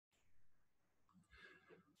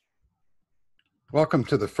Welcome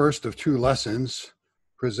to the first of two lessons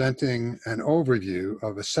presenting an overview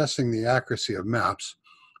of assessing the accuracy of maps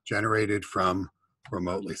generated from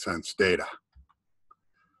remotely sensed data.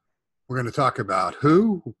 We're going to talk about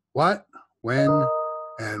who, what, when,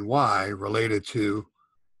 and why related to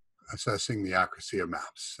assessing the accuracy of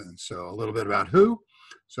maps. And so a little bit about who.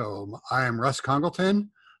 So I am Russ Congalton.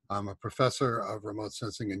 I'm a professor of remote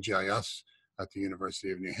sensing and GIS at the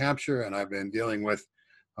University of New Hampshire, and I've been dealing with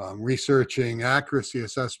researching accuracy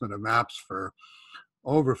assessment of maps for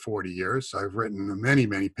over 40 years. I've written many,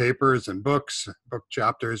 many papers and book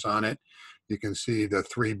chapters on it. You can see the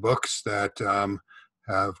three books that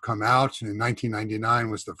have come out. In 1999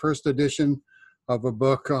 was the first edition of a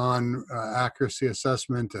book on accuracy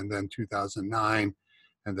assessment, and then 2009,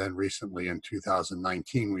 and then recently in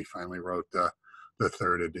 2019, we finally wrote the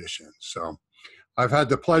third edition. So I've had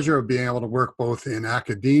the pleasure of being able to work both in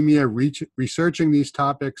academia, researching these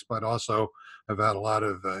topics, but also I've had a lot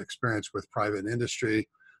of experience with private industry,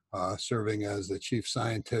 serving as the chief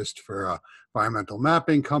scientist for an environmental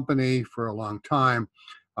mapping company for a long time,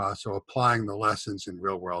 so applying the lessons in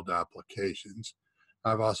real-world applications.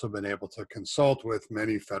 I've also been able to consult with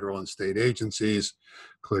many federal and state agencies,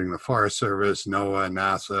 including the Forest Service, NOAA,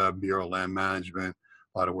 NASA, Bureau of Land Management,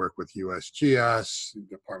 a lot of work with USGS,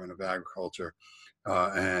 Department of Agriculture,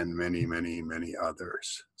 and many, many, many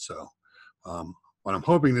others. So what I'm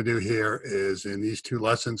hoping to do here is in these two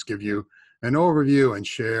lessons give you an overview and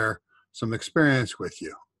share some experience with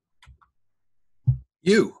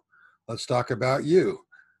you. Let's talk about you.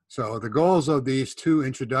 So the goals of these two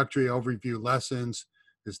introductory overview lessons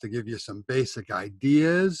is to give you some basic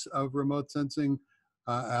ideas of remote sensing,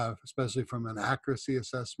 especially from an accuracy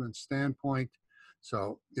assessment standpoint.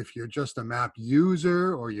 So if you're just a map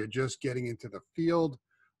user or you're just getting into the field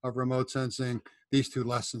of remote sensing, these two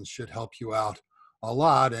lessons should help you out a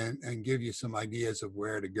lot and give you some ideas of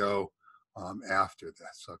where to go after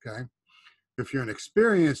this, okay? If you're an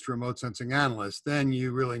experienced remote sensing analyst, then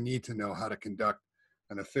you really need to know how to conduct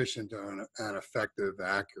an efficient and effective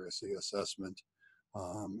accuracy assessment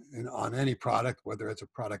on any product, whether it's a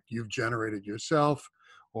product you've generated yourself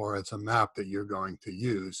or it's a map that you're going to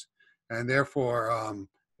use. And therefore,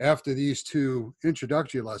 after these two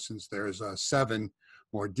introductory lessons, there's 7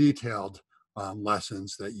 more detailed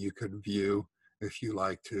lessons that you could view if you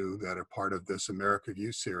like to, that are part of this America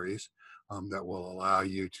View series that will allow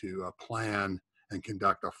you to plan and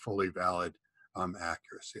conduct a fully valid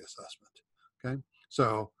accuracy assessment, okay?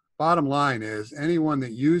 So bottom line is anyone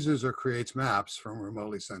that uses or creates maps from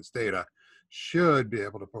remotely sensed data should be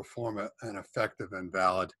able to perform an effective and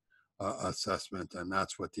valid assessment, and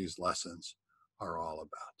that's what these lessons are all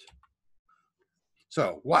about.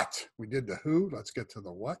 So what? We did the who, let's get to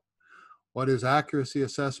the what. What is accuracy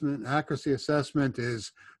assessment? Accuracy assessment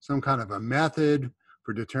is some kind of a method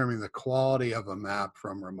for determining the quality of a map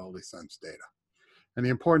from remotely sensed data. And the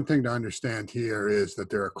important thing to understand here is that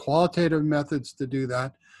there are qualitative methods to do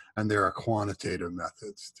that, and there are quantitative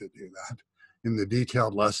methods to do that. In the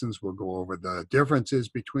detailed lessons, we'll go over the differences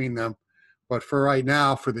between them. But for right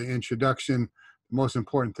now, for the introduction, the most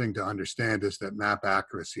important thing to understand is that map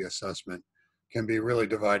accuracy assessment can be really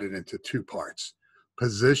divided into 2 parts.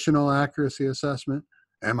 Positional accuracy assessment,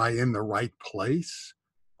 am I in the right place?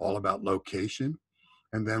 All about location.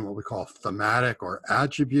 And then what we call thematic or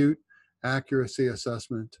attribute accuracy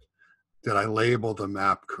assessment. Did I label the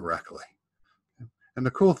map correctly? And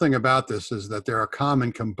the cool thing about this is that there are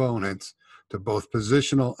common components to both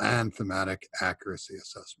positional and thematic accuracy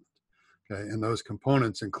assessment. Okay, and those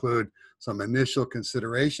components include some initial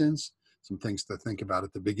considerations, some things to think about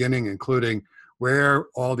at the beginning, including where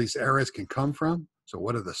all these errors can come from. So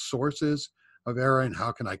what are the sources of error and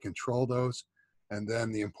how can I control those? And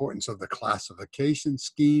then the importance of the classification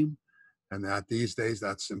scheme, and that these days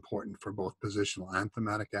that's important for both positional and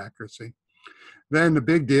thematic accuracy. Then the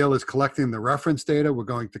big deal is collecting the reference data. We're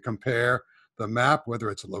going to compare the map, whether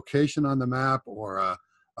it's a location on the map or a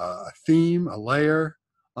theme, a layer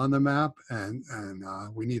on the map, and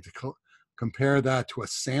we need to compare that to a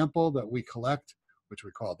sample that we collect, which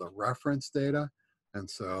we call the reference data. And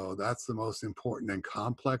so that's the most important and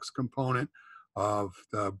complex component of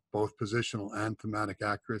the both positional and thematic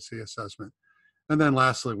accuracy assessment. And then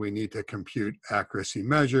lastly, we need to compute accuracy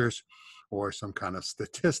measures or some kind of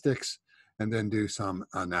statistics and then do some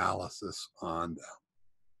analysis on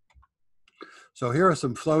them. So here are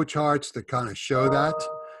some flow charts that kind of show that.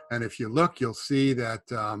 And if you look, you'll see that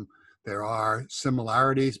there are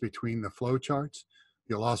similarities between the flow charts.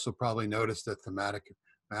 You'll also probably notice that thematic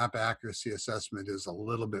map accuracy assessment is a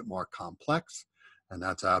little bit more complex, and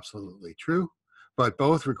that's absolutely true. but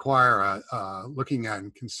both require looking at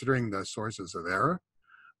and considering the sources of error.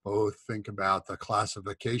 Both think about the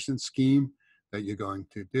classification scheme that you're going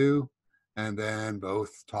to do, and then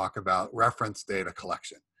both talk about reference data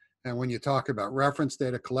collection. And when you talk about reference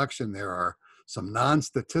data collection, there are some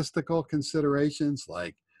non-statistical considerations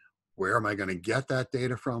like where am I going to get that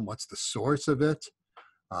data from? What's the source of it?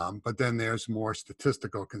 But then there's more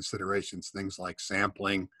statistical considerations, things like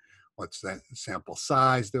sampling. What's the sample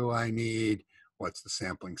size do I need? What's the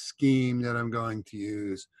sampling scheme that I'm going to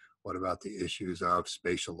use? What about the issues of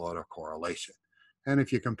spatial autocorrelation? And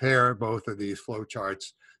if you compare both of these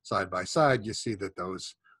flowcharts side by side, you see that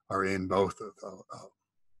those are in both of those.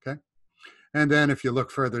 Okay. And then if you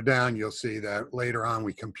look further down, you'll see that later on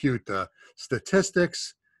we compute the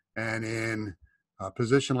statistics, and in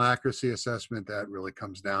positional accuracy assessment, that really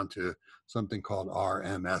comes down to something called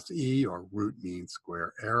RMSE, or root mean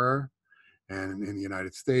square error. And in the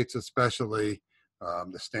United States especially,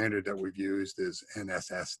 the standard that we've used is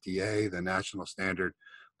NSSDA, the National Standard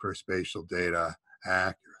for Spatial Data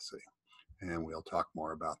Accuracy. And we'll talk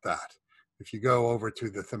more about that. If you go over to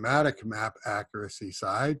the thematic map accuracy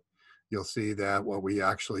side, you'll see that what we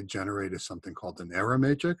actually generate is something called an error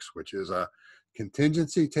matrix, which is a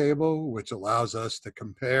contingency table, which allows us to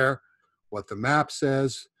compare what the map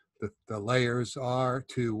says, the layers are,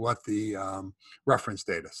 to what the reference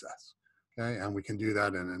data says. Okay, and we can do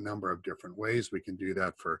that in a number of different ways. We can do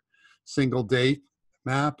that for single date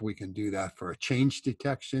map. We can do that for a change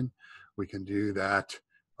detection. We can do that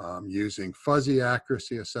using fuzzy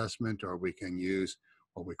accuracy assessment, or we can use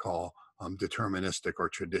what we call deterministic or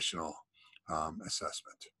traditional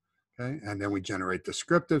assessment. Okay, and then we generate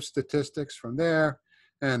descriptive statistics from there,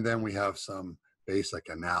 and then we have some basic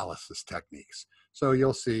analysis techniques. So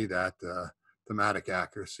you'll see that thematic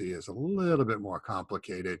accuracy is a little bit more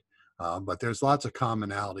complicated, but there's lots of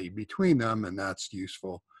commonality between them, and that's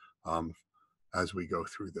useful as we go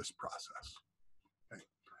through this process. Okay.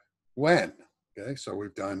 When? Okay, so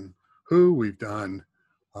we've done who, we've done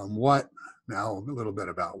what, now a little bit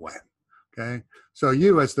about when. Okay, so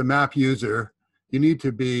you as the map user, you need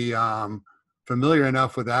to be familiar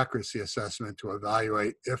enough with accuracy assessment to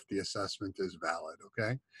evaluate if the assessment is valid,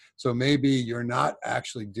 okay? So maybe you're not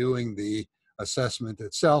actually doing the assessment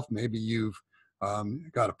itself. Maybe you've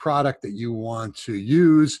got a product that you want to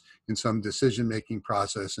use in some decision-making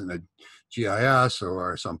process in a GIS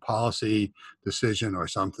or some policy decision or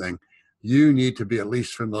something. You need to be at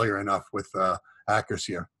least familiar enough with the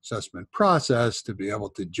accuracy assessment process to be able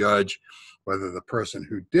to judge whether the person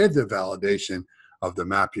who did the validation of the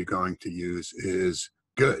map you're going to use is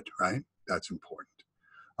good, right? That's important.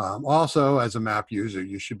 Also, as a map user,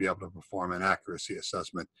 you should be able to perform an accuracy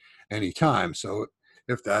assessment anytime. So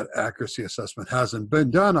if that accuracy assessment hasn't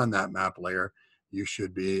been done on that map layer, you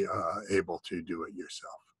should be able to do it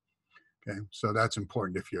yourself. Okay, so that's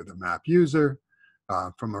important if you're the map user.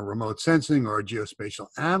 From a remote sensing or a geospatial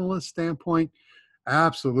analyst standpoint,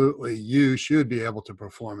 absolutely, you should be able to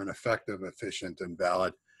perform an effective, efficient, and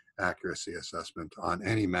valid accuracy assessment on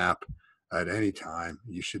any map at any time.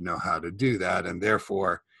 You should know how to do that, and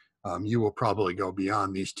therefore, you will probably go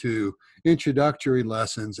beyond these 2 introductory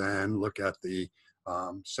lessons and look at the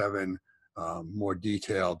 7 more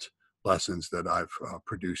detailed lessons that I've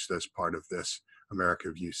produced as part of this America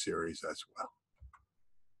View series as well.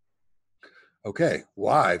 Okay,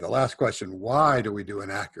 why? The last question, why do we do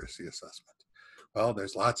an accuracy assessment? Well,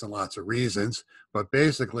 there's lots and lots of reasons, but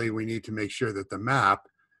basically we need to make sure that the map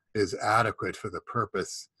is adequate for the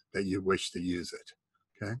purpose that you wish to use it.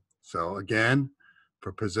 Okay, so again,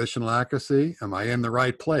 for positional accuracy, am I in the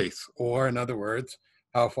right place? Or in other words,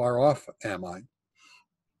 how far off am I?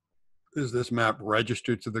 Is this map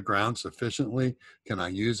registered to the ground sufficiently? Can I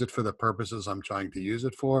use it for the purposes I'm trying to use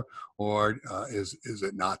it for? Or is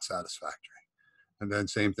it not satisfactory? And then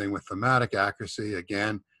same thing with thematic accuracy.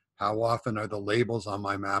 Again, how often are the labels on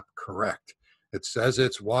my map correct? It says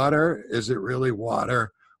it's water. Is it really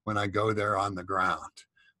water when I go there on the ground?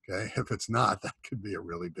 Okay, if it's not, that could be a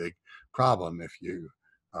really big problem. If you,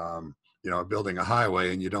 are building a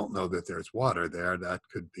highway and you don't know that there's water there, that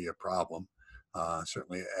could be a problem.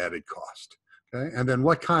 Certainly added cost. Okay, and then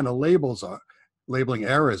what kind of labeling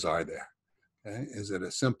errors are there? Okay, is it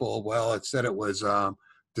a simple, well, it said it was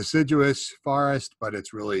deciduous forest, but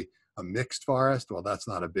it's really a mixed forest? Well, that's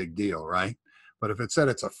not a big deal, right? But if it said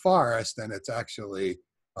it's a forest and it's actually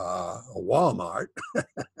a Walmart,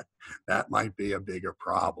 that might be a bigger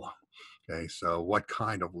problem. Okay, so what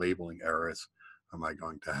kind of labeling errors am I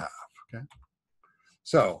going to have? Okay,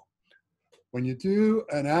 so when you do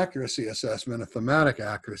an accuracy assessment, a thematic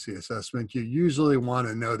accuracy assessment, you usually want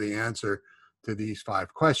to know the answer to these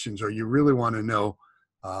 5 questions, or you really want to know,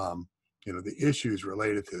 the issues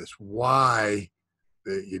related to this, why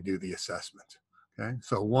you do the assessment. Okay,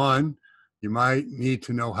 so 1, you might need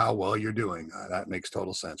to know how well you're doing. That makes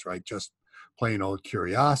total sense, right? Just plain old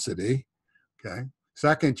curiosity. Okay.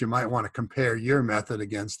 Second, you might want to compare your method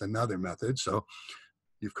against another method. So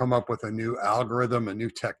you've come up with a new algorithm, a new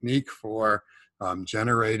technique for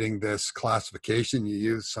generating this classification. You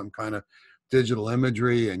use some kind of digital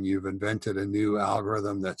imagery, and you've invented a new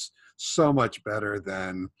algorithm that's so much better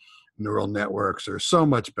than neural networks, or so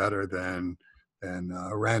much better than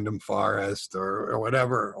random forest, or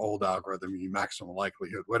whatever old algorithm, you maximum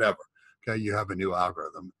likelihood, whatever. Okay, you have a new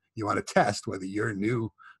algorithm. You want to test whether your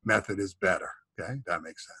new method is better. Okay, that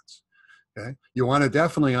makes sense. Okay, you want to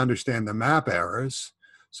definitely understand the map errors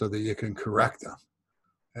so that you can correct them.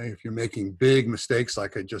 Okay, if you're making big mistakes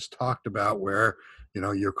like I just talked about, where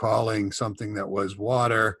you're calling something that was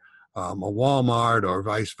water a Walmart, or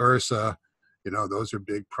vice versa, those are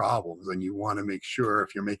big problems, and you want to make sure,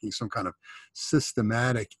 if you're making some kind of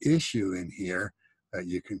systematic issue in here, that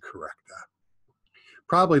you can correct that.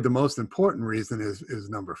 Probably the most important reason is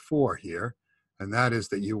number 4 here, and that is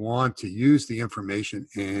that you want to use the information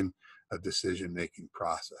in a decision-making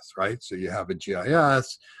process, right? So you have a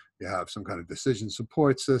GIS, you have some kind of decision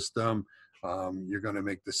support system, you're going to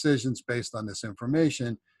make decisions based on this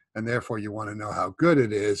information, and therefore you want to know how good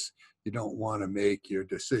it is. You don't want to make your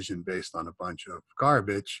decision based on a bunch of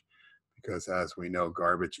garbage, because as we know,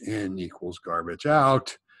 garbage in equals garbage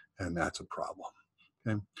out, and that's a problem.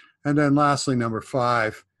 Okay? And then lastly, number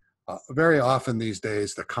 5, very often these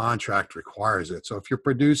days, the contract requires it. So if you're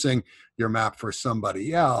producing your map for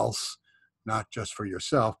somebody else, not just for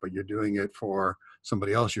yourself, but you're doing it for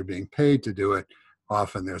somebody else, you're being paid to do it,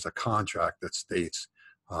 often there's a contract that states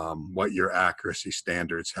what your accuracy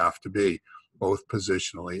standards have to be, both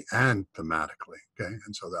positionally and thematically, okay?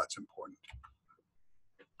 And so that's important.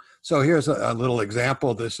 So here's a little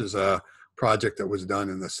example. This is a project that was done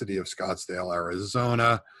in the city of Scottsdale,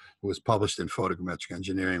 Arizona. It was published in Photogrammetric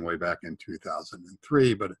Engineering way back in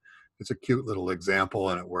 2003, but it's a cute little example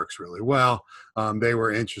and it works really well. They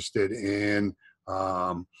were interested in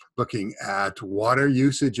looking at water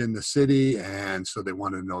usage in the city, and so they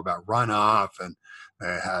wanted to know about runoff, and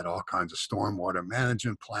they had all kinds of stormwater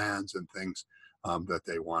management plans and things that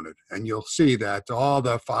they wanted. And you'll see that all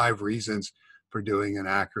the 5 reasons for doing an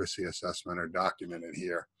accuracy assessment are documented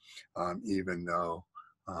here, even though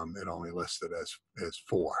it only listed as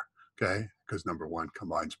 4, okay? Because number 1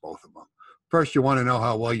 combines both of them. First, you want to know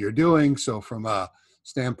how well you're doing. So from a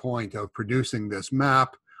standpoint of producing this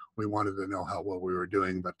map, we wanted to know how well we were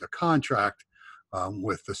doing, but the contract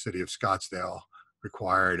with the city of Scottsdale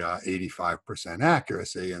required 85%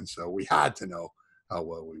 accuracy, and so we had to know how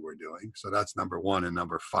well we were doing. So that's number 1 and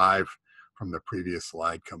number 5 from the previous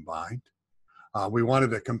slide combined. We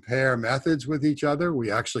wanted to compare methods with each other.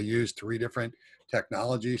 We actually used 3 different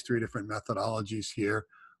technologies, 3 different methodologies here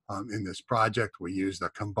in this project. We used a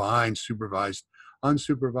combined supervised,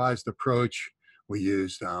 unsupervised approach. We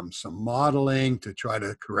used some modeling to try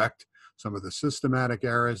to correct some of the systematic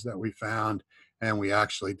errors that we found. And we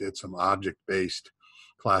actually did some object-based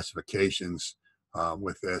classifications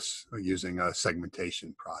with this using a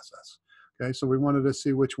segmentation process. Okay, so we wanted to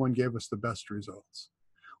see which one gave us the best results.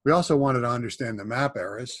 We also wanted to understand the map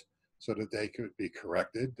errors so that they could be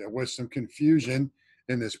corrected. There was some confusion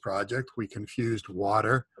in this project. We confused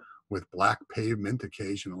water with black pavement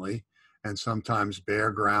occasionally, and sometimes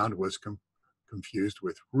bare ground was confused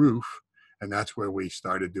with roof, and that's where we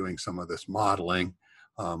started doing some of this modeling.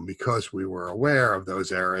 Because we were aware of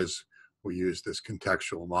those errors, we used this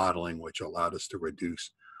contextual modeling, which allowed us to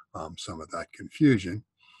reduce some of that confusion.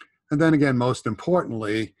 And then again, most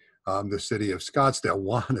importantly, the city of Scottsdale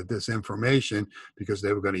wanted this information because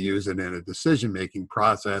they were going to use it in a decision-making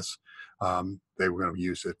process. They were going to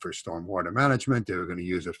use it for stormwater management, they were going to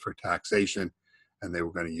use it for taxation, and they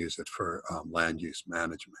were going to use it for land use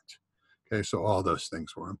management. Okay, so all those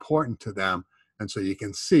things were important to them, and so you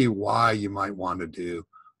can see why you might want to do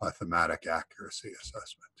a thematic accuracy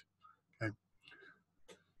assessment. Okay.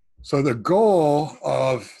 So the goal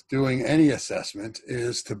of doing any assessment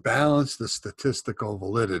is to balance the statistical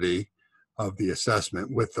validity of the assessment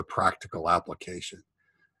with the practical application.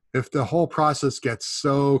 If the whole process gets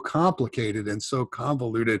so complicated and so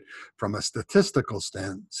convoluted from a statistical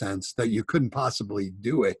sense that you couldn't possibly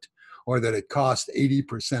do it, or that it costs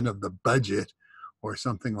 80% of the budget or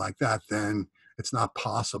something like that, then it's not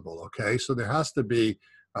possible, okay? So there has to be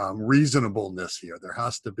reasonableness here. There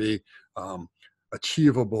has to be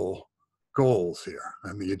achievable goals here.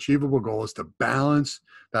 And the achievable goal is to balance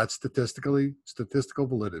that statistical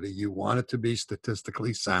validity. You want it to be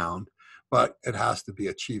statistically sound, but it has to be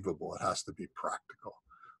achievable. It has to be practical.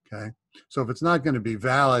 Okay. So if it's not going to be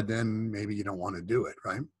valid, then maybe you don't want to do it,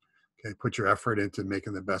 right? Okay. Put your effort into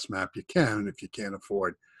making the best map you can if you can't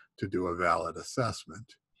afford to do a valid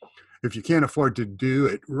assessment. If you can't afford to do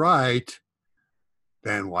it right,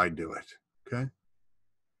 then why do it? Okay.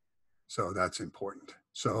 So that's important.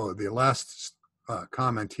 So the last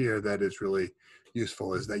comment here that is really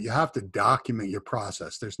useful is that you have to document your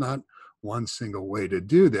process. There's not one single way to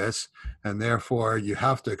do this, and therefore you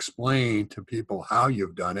have to explain to people how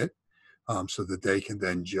you've done it so that they can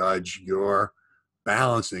then judge your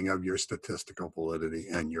balancing of your statistical validity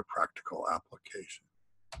and your practical application.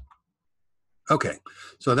 Okay,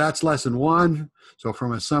 so that's lesson one. So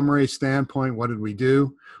from a summary standpoint, what did we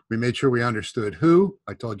do? We made sure we understood who.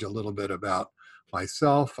 I told you a little bit about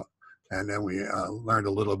myself, and then we learned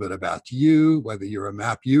a little bit about you, whether you're a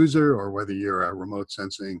map user or whether you're a remote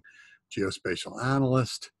sensing geospatial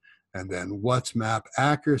analyst. And then what's map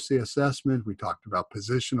accuracy assessment? We talked about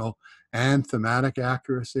positional and thematic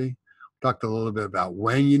accuracy. We talked a little bit about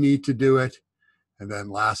when you need to do it. And then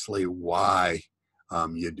lastly, why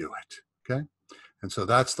you do it, okay? And so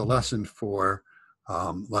that's the lesson for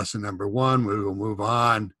lesson number one. We will move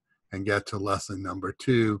on and get to lesson number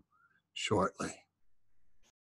two shortly.